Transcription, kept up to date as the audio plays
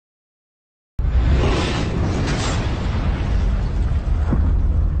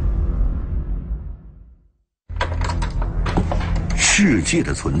世界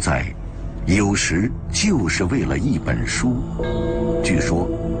的存在，有时就是为了一本书。据说，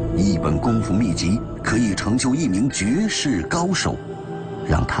一本功夫秘籍可以成就一名绝世高手，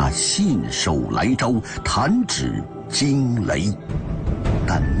让他信手来招，弹指惊雷。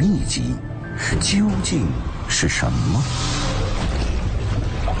但秘籍究竟是什么？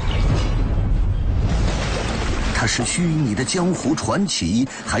它是虚拟的江湖传奇，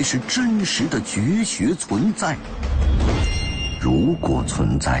还是真实的绝学存在？如果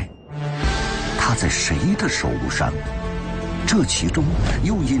存在，它在谁的手上？这其中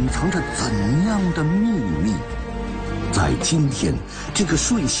又隐藏着怎样的秘密？在今天这个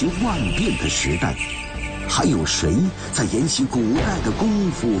瞬息万变的时代，还有谁在研习古代的功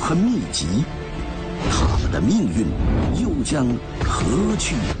夫和秘籍？他们的命运又将何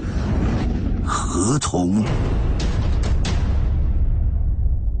去何从？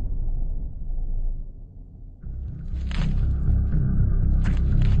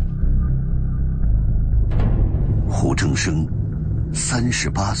胡正生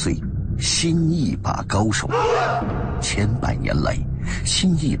，38岁，新一把高手。千百年来，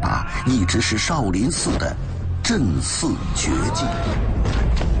新一把一直是少林寺的镇寺绝技。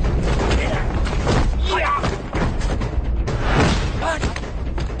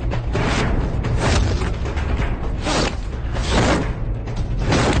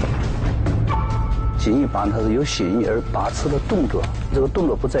形意把它是有形意而拔刺的动作，这个动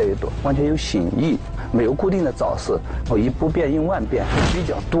作不在于多，完全有形意。没有固定的招式，我一不变应万变，比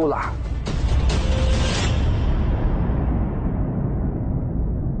较毒辣。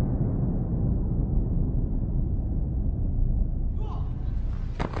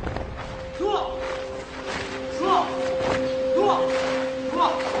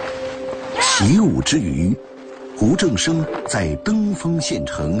习武之余，胡正生在登封县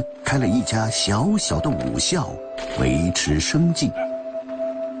城开了一家小小的武校，维持生计。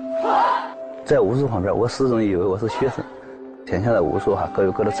在武术方面，我始终以为我是学生。天下的武术各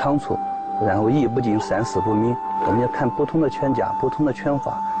有各的长处，然后艺不精，三世不明。我们要看不同的拳家、不同的拳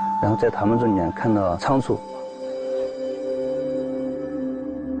法，然后在他们中间看到长处。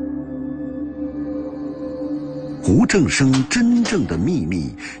胡正生真正的秘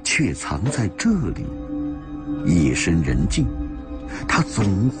密却藏在这里。夜深人静，他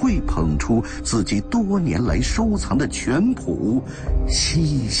总会捧出自己多年来收藏的拳谱，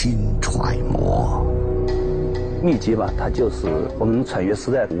悉心揣摩。秘籍吧，它就是我们穿越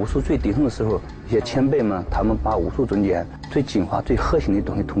时代武术最鼎盛的时候，一些前辈们，他们把武术中间最精华、最核心的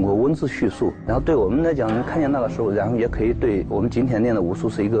东西，通过文字叙述，然后对我们来讲，能看见那个时候，然后也可以对我们今天练的武术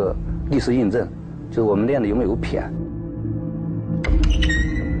是一个历史印证，就是我们练的有没有偏。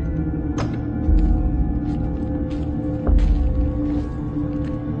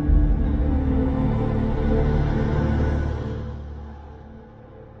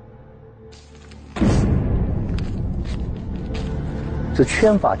这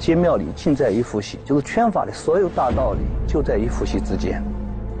拳法皆妙理，尽在于复习。就是拳法的所有大道理，就在于复习之间。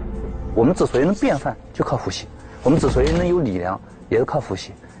我们之所以能变泛，就靠复习；我们之所以能有力量，也是靠复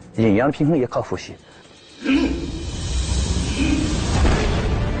习；阴阳平衡也靠复习。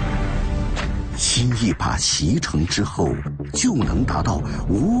新一把习成之后，就能达到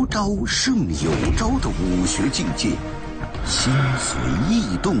无招胜有招的武学境界，心随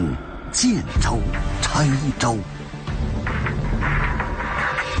意动，见招拆招。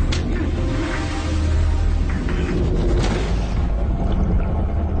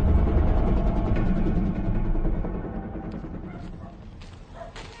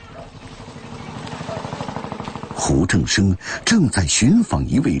胡正生正在寻访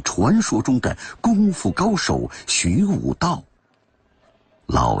一位传说中的功夫高手徐武道。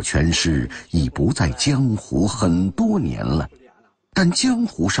老拳师已不在江湖很多年了，但江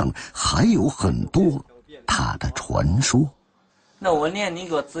湖上还有很多他的传说。那我念你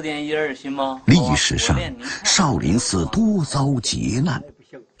给我指点一二行吗？历史上，少林寺多遭劫难，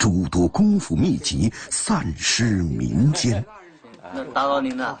诸多功夫秘籍散失民间。那打扰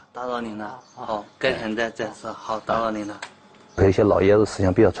您了，打扰您了。好，改天再说。好，打扰您了。有一些老爷子思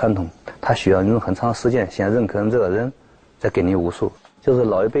想比较传统，他需要你用很长时间先认可这个人，再给你武术。就是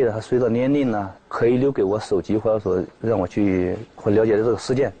老一辈的，他随着年龄呢，可以留给我手机或者说让我去或了解的这个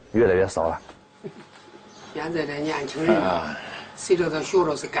时间越来越少了。现在的年轻人啊，谁知道他学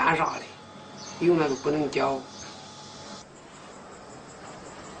着是干啥的，永远都不能教。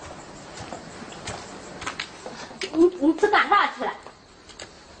你去干啥去了？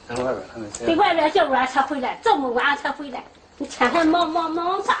在外边，他们在外边这晚才回来，这么晚才回来，你天天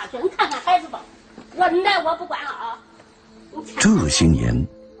忙啥去？你看看孩子吧，我来我不管啊。这些年，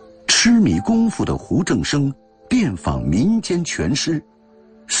痴迷功夫的胡正生遍访民间拳师，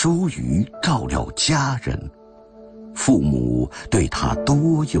疏于照料家人，父母对他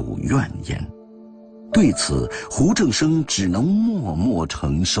多有怨言。对此，胡正生只能默默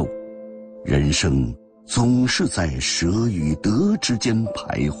承受，人生总是在舍与得之间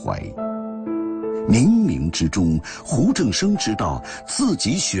徘徊。冥冥之中，胡正生知道自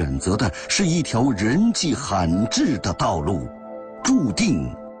己选择的是一条人迹罕至的道路，注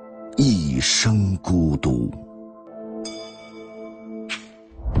定一生孤独。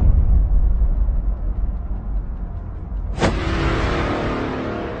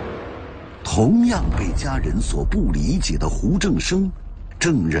同样被家人所不理解的胡正生，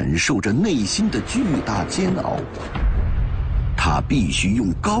正忍受着内心的巨大煎熬。他必须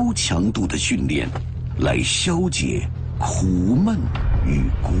用高强度的训练来消解苦闷与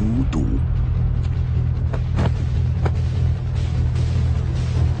孤独。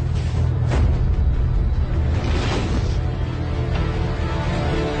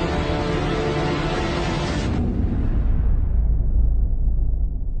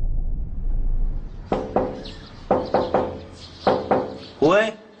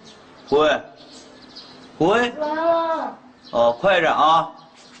喂，喂，喂。来了。哦，快点啊！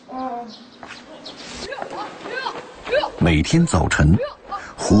每天早晨，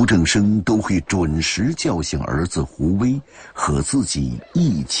胡正生都会准时叫醒儿子胡威，和自己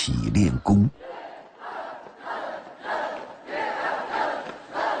一起练功。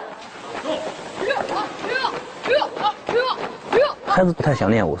孩子不太想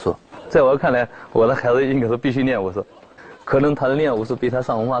练武术，在我看来，我的孩子应该是必须练武术，可能他的练武术比他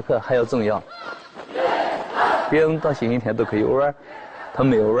上文化课还要重要。别人到星期天都可以玩，他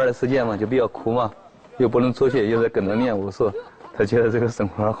没有玩的时间嘛，就比较苦嘛，又不能出去，又在跟着练武术，他觉得这个生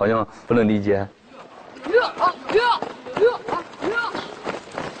活好像不能理解。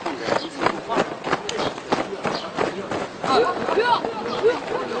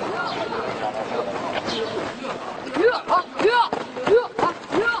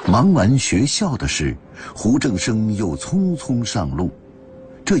忙完学校的事，胡正生又匆匆上路。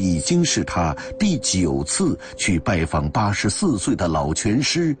这已经是他第9次去拜访84岁的老拳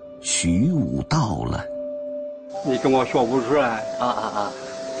师徐武道了。你跟我学武术来？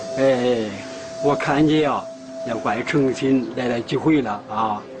哎，我看你啊，也怪诚心来了几回了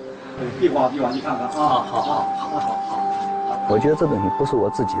啊。比划比划，你看看啊。好。我觉得这东西不是我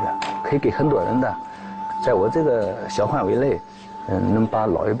自己的，可以给很多人的。在我这个小范围内，能把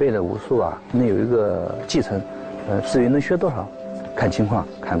老一辈的武术啊，能有一个继承。至于能学多少，看情况，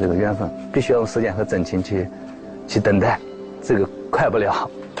看这个缘分，必须要用时间和真情去等待，这个快不了。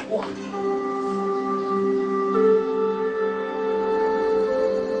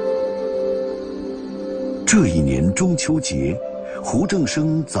这一年中秋节，胡正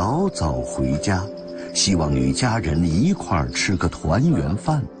生早早回家，希望与家人一块儿吃个团圆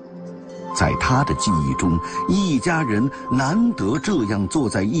饭。在他的记忆中，一家人难得这样坐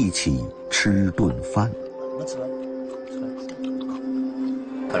在一起吃顿饭。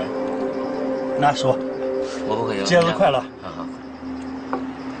那说，我不可以。节日快乐！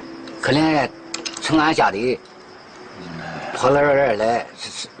可能从俺家里跑到这儿来，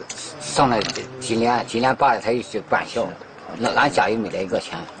上来今年罢了，他又去办校，那俺家又没来一个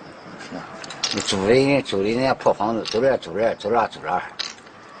钱。租的那破房子，住这。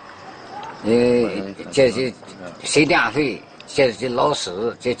这水电费，这老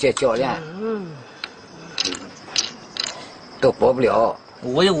师，这教练，都拨不了。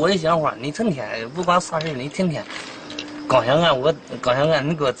我的想法，你成天不管啥事，你天天刚想按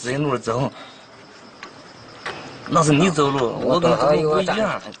你给我指引路走，那是你走路，我跟他不一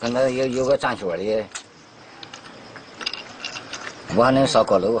样。跟他有个站学的，我还能烧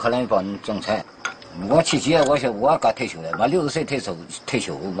锅炉，还能帮你种菜。我77，我刚退休的，我60岁退休，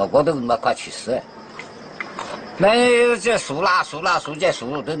我都快70。那这书这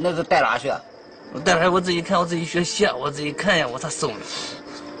书，那是带哪去？我带来我自己看，我自己学习，我自己看呀，我才收呢。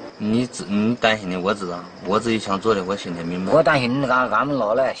你担心的我知道，我自己想做的我心里明白。我担心俺们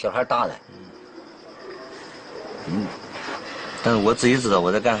老了，小孩大了。但是我自己知道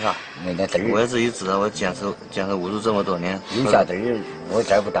我在干啥，没那底儿。我也自己知道我坚持武术这么多年，有下底儿，我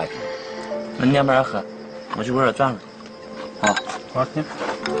真不担心。那两边喝，我去外边转了。好，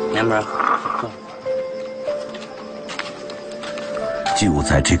两边喝。就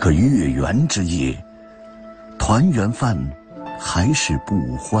在这个月圆之夜，团圆饭还是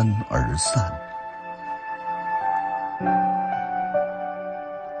不欢而散。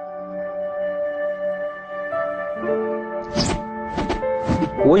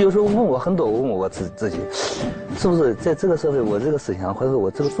我有时候问我自己，是不是在这个社会，我这个思想或者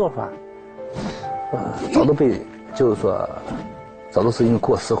我这个做法，早都被就是说，早都是因为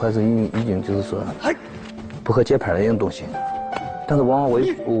过时，或者是已经就是说不合节拍的一种东西。但是往往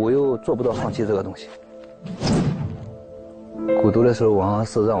我又做不到放弃这个东西。古读的时候，往往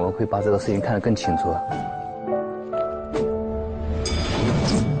是让我会把这个事情看得更清楚。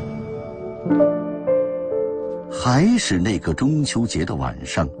还是那个中秋节的晚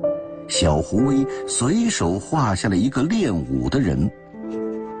上，小胡威随手画下了一个练武的人。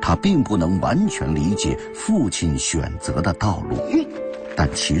他并不能完全理解父亲选择的道路，但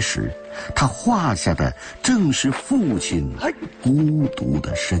其实他画下的正是父亲孤独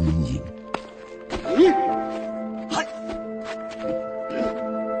的身影。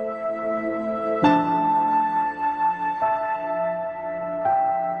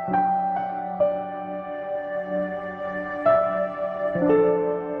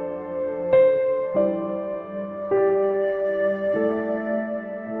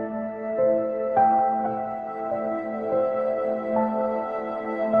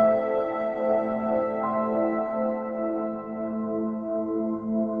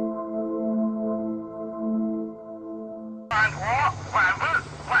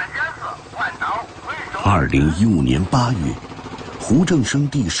2015年8月，胡正生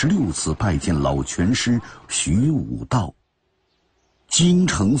第16次拜见老拳师徐武道。精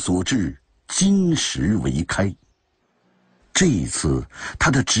诚所至，金石为开。这一次，他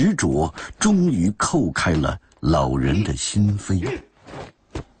的执着终于叩开了老人的心扉。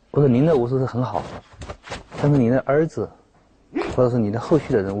我说您的武术是很好，但是您的儿子，或者是你的后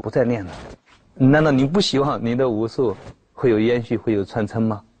续的人不再练了，难道您不希望您的武术会有延续，会有传承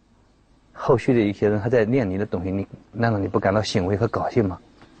吗？后续的一些人还在练你的东西，难道你不感到欣慰和高兴吗？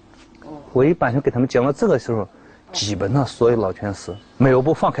我一般就给他们讲到这个时候，基本上所有老拳师没有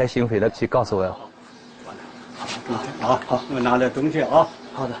不放开心扉的去告诉我。好，我拿点东西啊。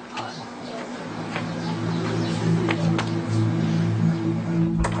好的，好的。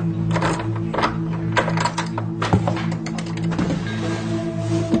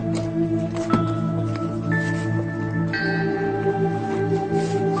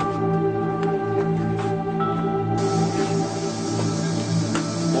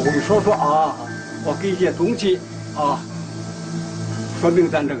说啊，我给一些东西啊，说明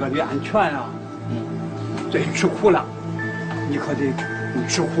咱这个练拳啊，最吃苦了，你可得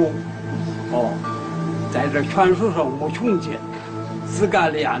吃苦哦。在这拳术上没穷尽，自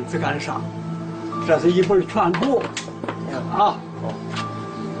干练自干上，这是一本拳谱啊。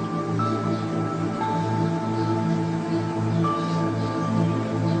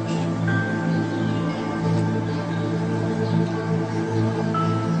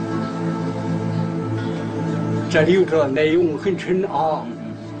这里头内容很深啊，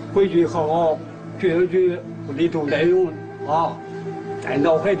回去好好句句里头内容啊，在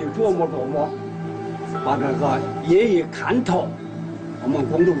脑海里琢磨琢磨，把这个一一看透，我们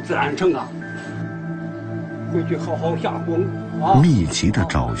功夫自然成啊。回去好好下功啊。秘籍的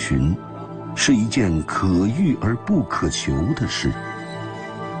找寻，是一件可遇而不可求的事。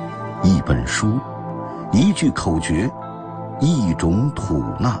一本书，一句口诀，一种吐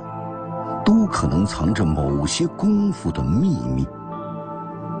纳，都可能藏着某些功夫的秘密。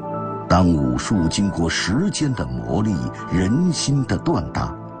当武术经过时间的磨砺，人心的锻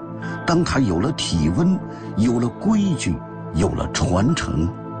打，当它有了体温，有了规矩，有了传承，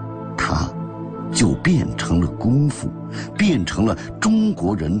它就变成了功夫，变成了中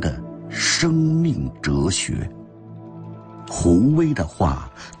国人的生命哲学。胡威的画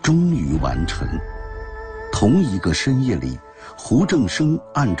终于完成。同一个深夜里，胡正生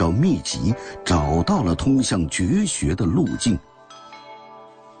按照秘籍找到了通向绝学的路径。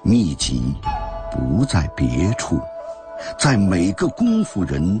秘籍不在别处，在每个功夫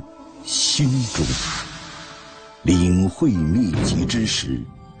人心中。领会秘籍之时，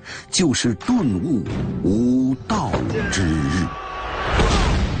就是顿悟武道之日。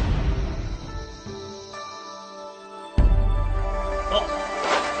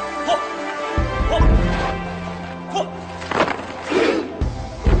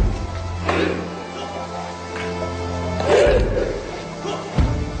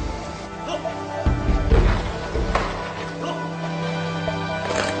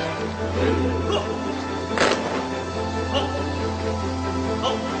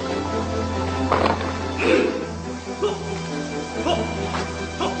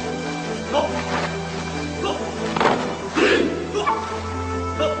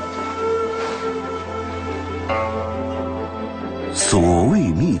所谓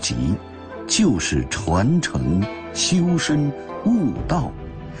秘籍，就是传承、修身、悟道，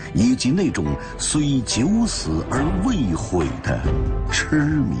以及那种虽九死而未悔的痴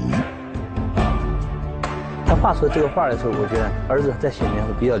迷。他画出这个画的时候，我觉得儿子在心里面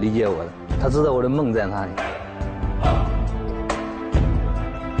是比较理解我的，他知道我的梦在哪里。